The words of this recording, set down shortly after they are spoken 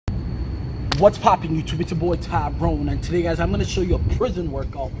What's popping, YouTube? It's your boy Tyrone, and today, guys, I'm gonna show you a prison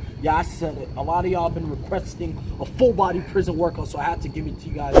workout. Yeah, I said it. A lot of y'all been requesting a full body prison workout, so I had to give it to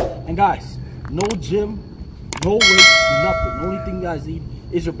you guys. And guys, no gym, no weights, nothing. The only thing you guys need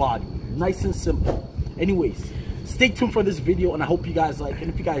is your body. Nice and simple. Anyways, stay tuned for this video, and I hope you guys like it.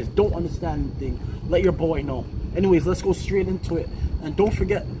 And if you guys don't understand anything, let your boy know. Anyways, let's go straight into it. And don't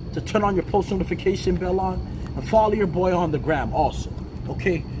forget to turn on your post notification bell on and follow your boy on the gram also.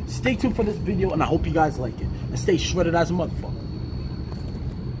 Okay, stay tuned for this video, and I hope you guys like it. And stay shredded as a motherfucker.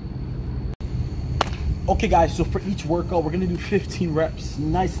 Okay, guys, so for each workout, we're gonna do 15 reps.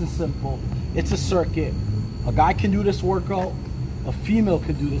 Nice and simple. It's a circuit. A guy can do this workout. A female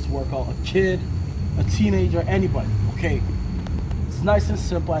can do this workout. A kid, a teenager, anybody. Okay, it's nice and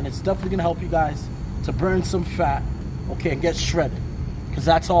simple, and it's definitely gonna help you guys to burn some fat. Okay, and get shredded, because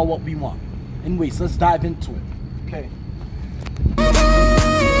that's all what we want. Anyways, let's dive into it. Okay.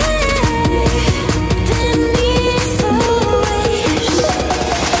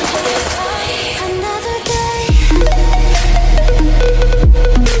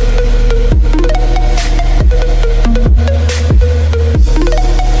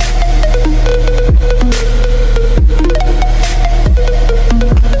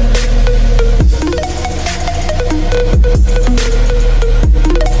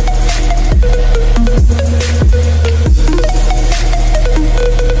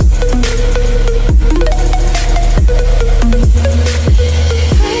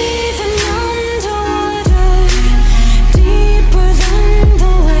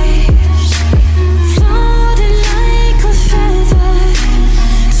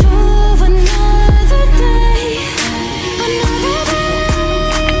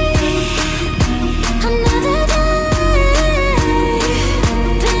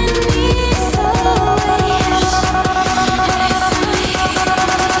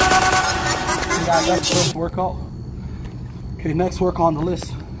 That's first workout. Okay, next workout on the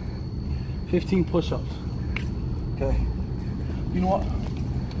list, 15 push-ups. Okay, you know what?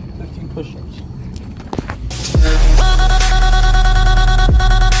 15 push-ups.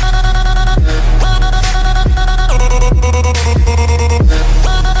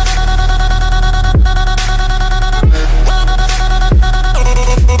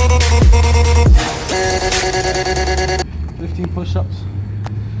 Push-ups.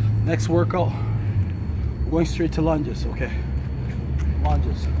 Next workout, going straight to lunges. Okay,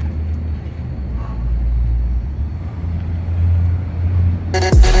 lunges.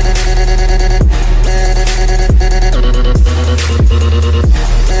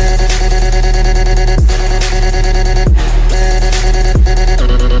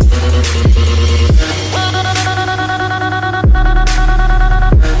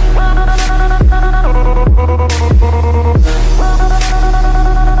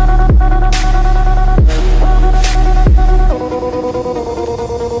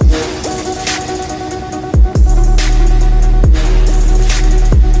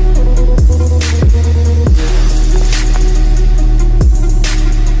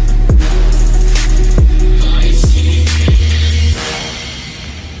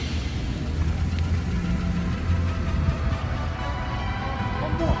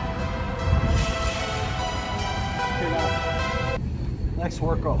 Next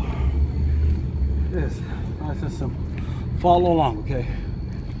workout is nice and simple. Follow along, okay?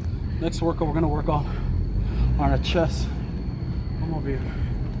 Next workout, we're gonna work on our chest. Come over here.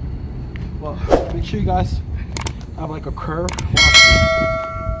 Well, make sure you guys have like a curve.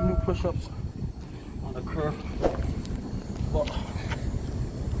 New push-ups on a curve. Well,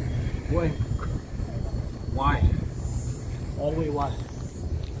 way wide, all the way wide.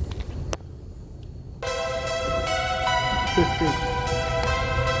 15.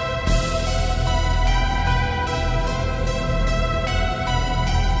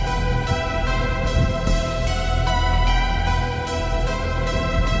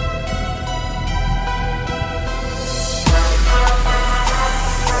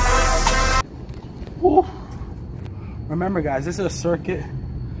 Woo. Remember, guys, this is a circuit,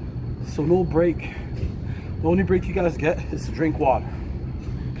 so no break. The only break you guys get is to drink water.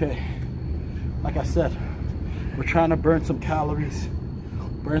 Okay, like I said, we're trying to burn some calories,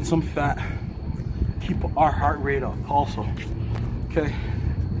 burn some fat, keep our heart rate up also. Okay,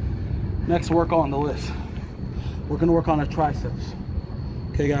 next workout on the list, we're gonna work on our triceps.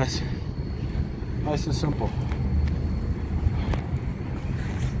 Okay, guys, nice and simple.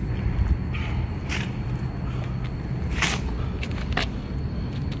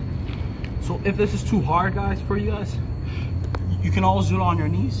 So if this is too hard, guys, for you guys, you can always do it on your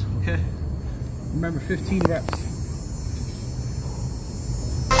knees, okay? Remember, 15 reps.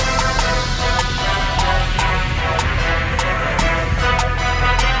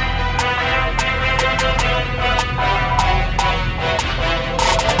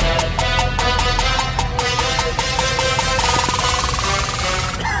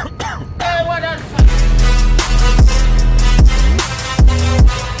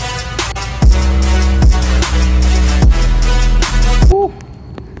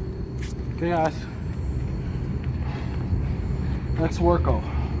 workout.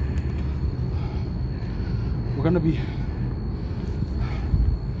 We're gonna be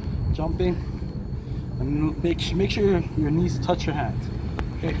jumping, and make sure your knees touch your hands.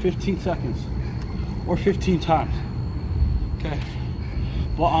 Okay, 15 seconds or 15 times. Okay.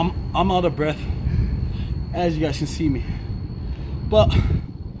 Well, I'm out of breath, as you guys can see me, but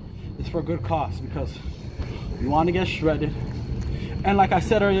it's for a good cause because you want to get shredded. And like I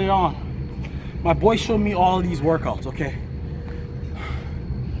said earlier on, my boy showed me all of these workouts. Okay,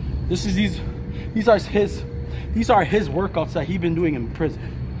 these are his workouts that he's been doing in prison.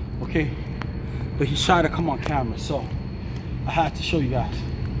 Okay, but he's shy to come on camera, so I had to show you guys.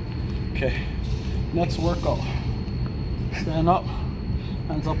 Okay, next workout. Stand up,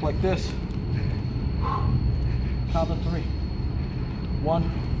 hands up like this. Count to 3.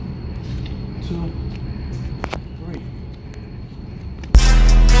 1, 2, 3.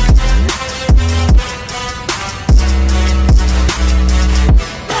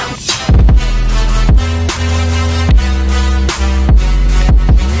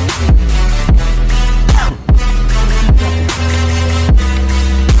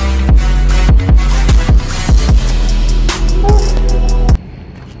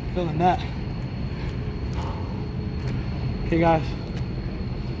 Feeling that. Okay guys,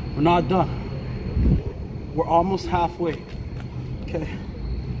 we're not done. We're almost halfway. Okay.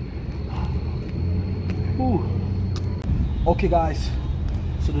 Ooh. Okay guys,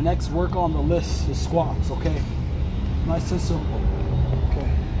 so the next work on the list is squats. Okay, nice and simple. Okay.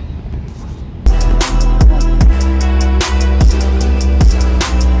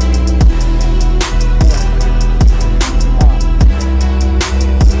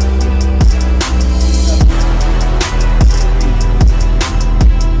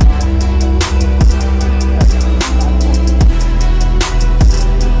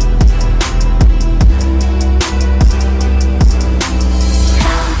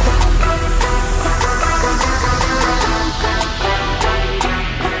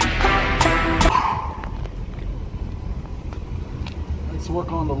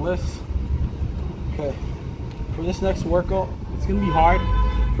 Work on the list. Okay, for this next workout, it's gonna be hard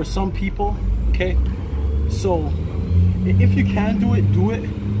for some people. Okay, so if you can do it, do it.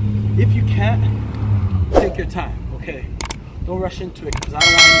 If you can't, take your time. Okay, don't rush into it because I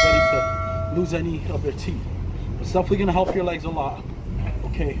don't want anybody to lose any of their teeth. It's definitely gonna help your legs a lot.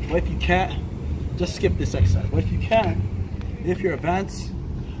 Okay, but if you can't, just skip this exercise. But if you can, if you're advanced,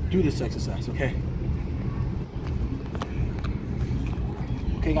 do this exercise. Okay.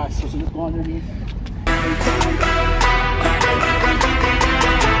 Okay guys, so just go underneath.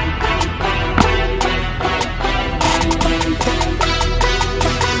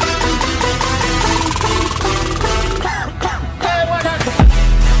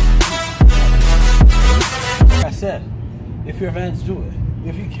 Like I said, if you're advanced, do it.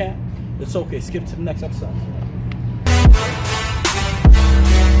 If you can't, it's okay. Skip to the next exercise.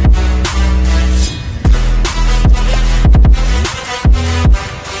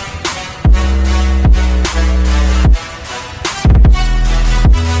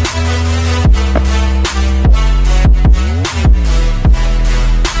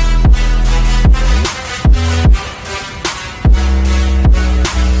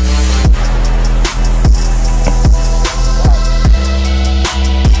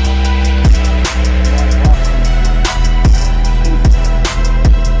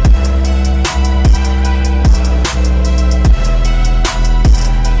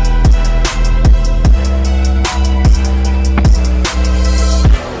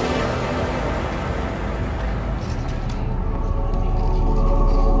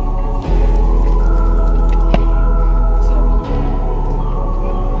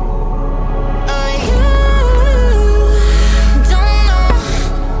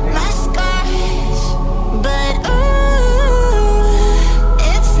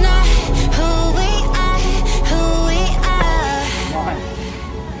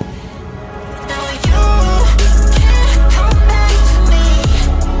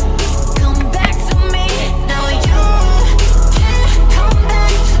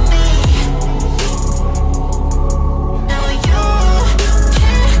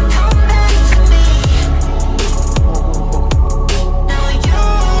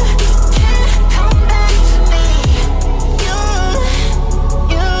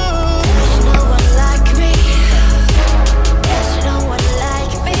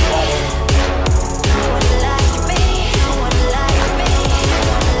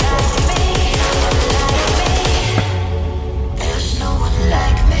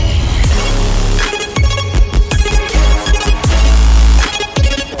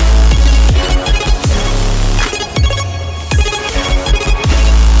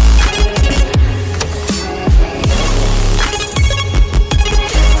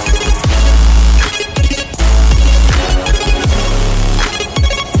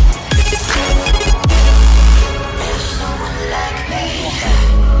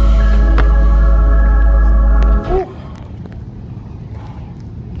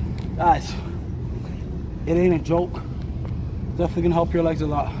 It ain't a joke. Definitely gonna help your legs a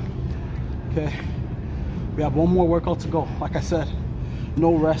lot. Okay. We have one more workout to go. Like I said,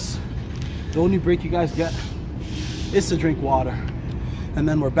 no rest. The only break you guys get is to drink water. And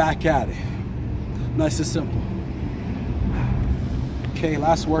then we're back at it. Nice and simple. Okay,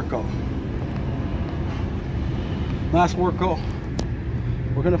 last workout. Last workout.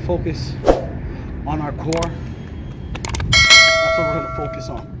 We're gonna focus on our core. That's what we're gonna focus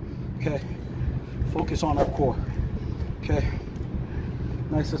on. Okay. Focus on our core. Okay.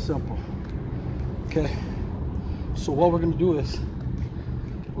 Nice and simple. Okay. So what we're gonna do is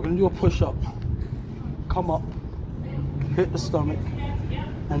we're gonna do a push-up. Come up, hit the stomach,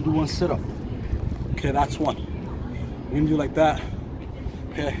 and do one sit-up. Okay, that's one. We're gonna do like that.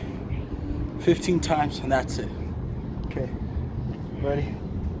 Okay. 15 times, and that's it. Okay. Ready?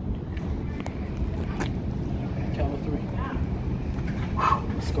 Count of 3.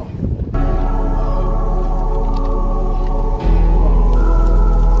 Let's go.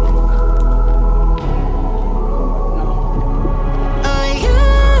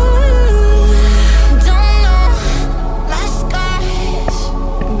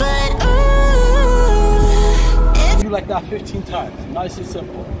 Like that 15 times. Nice and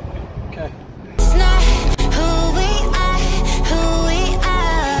simple. Okay. It's not who we are, who we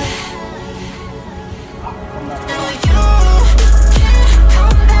are. Now you can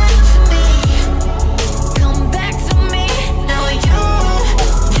come back to me. Come back to me. Now you can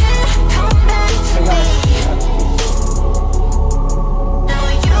come back to me. Now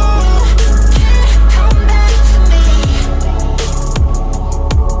you can come back to me.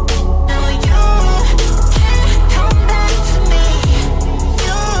 Now you come back to me.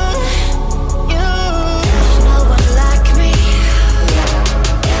 There's no one like me.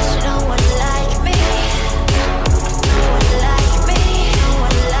 There's no one like me. No one like me. No one like me. No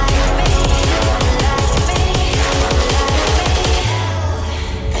one like me. No one like me.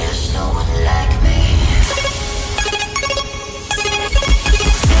 There's no one like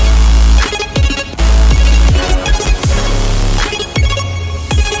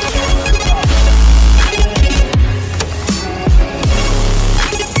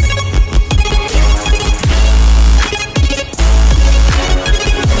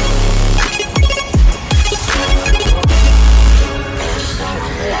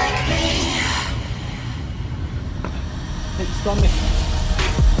me. Hit the stomach.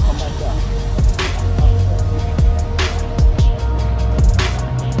 Come back down.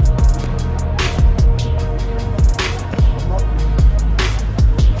 Come up.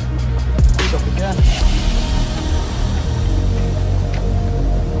 Push up again.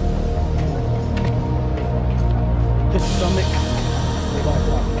 Hit the stomach. Lay back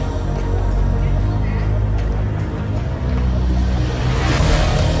down.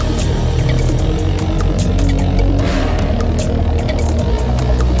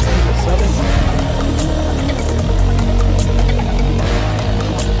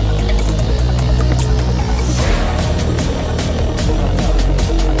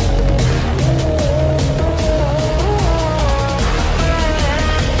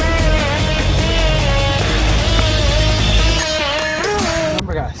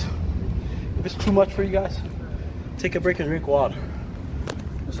 Guys, if it's too much for you guys, take a break and drink water.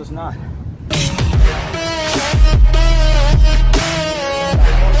 This is not.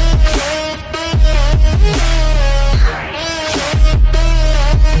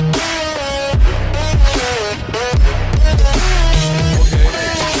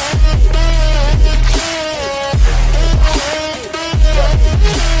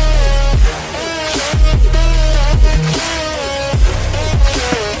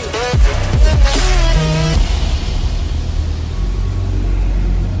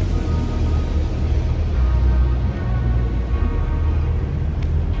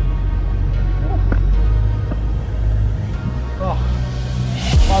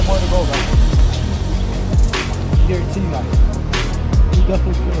 More to go, guys. I guarantee you guys. You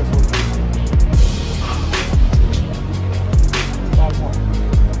definitely feel this one. 5 more.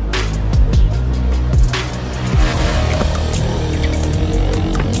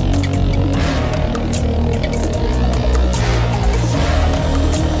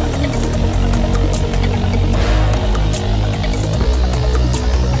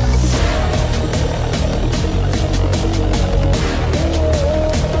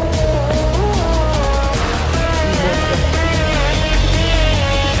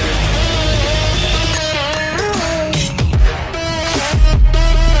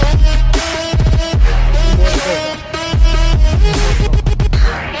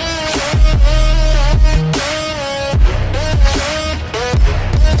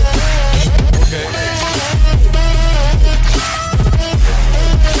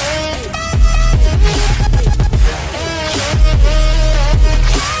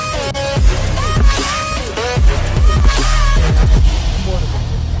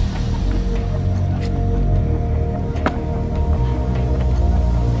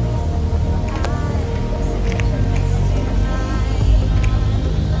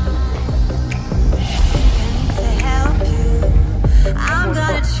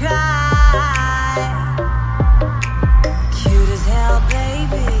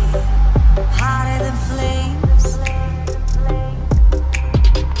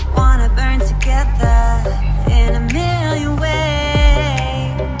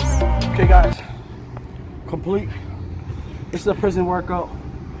 complete. This is a prison workout.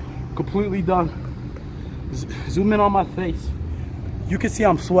 Completely done. Zoom in on my face. You can see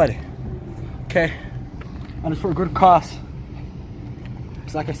I'm sweating. Okay? And it's for a good cause.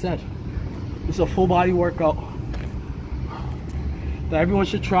 It's like I said, it's a full body workout that everyone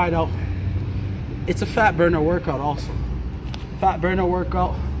should try it out. It's a fat burner workout also. Fat burner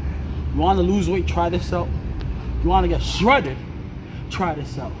workout. You want to lose weight, try this out. You want to get shredded, try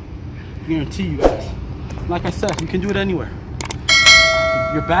this out. I guarantee you guys. Like I said, you can do it anywhere.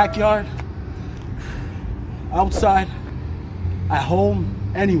 Your backyard, outside, at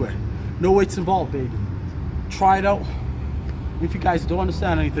home, anywhere. No weights involved, baby. Try it out. If you guys don't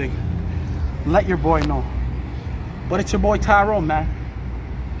understand anything, let your boy know. But it's your boy Tyrone, man.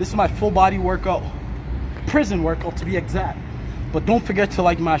 This is my full body workout. Prison workout to be exact. But don't forget to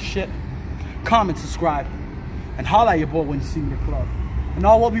like my shit, comment, subscribe, and holla at your boy when you see me in the club. And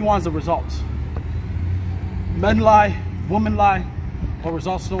all what we want is the results. Men lie, women lie, but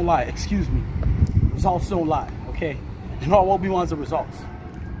results don't lie. Excuse me. Results don't lie, okay? And all what we want is the results.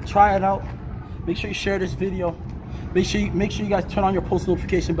 Try it out. Make sure you share this video. Make sure you guys turn on your post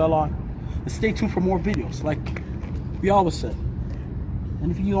notification bell on. And stay tuned for more videos, like we always said. And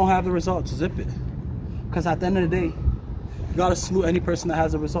if you don't have the results, zip it. Because at the end of the day, you gotta salute any person that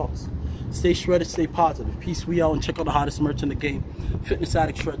has the results. Stay shredded, stay positive. Peace, we out, and check out the hottest merch in the game.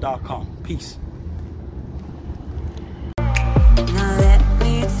 FitnessAddictShred.com. Peace.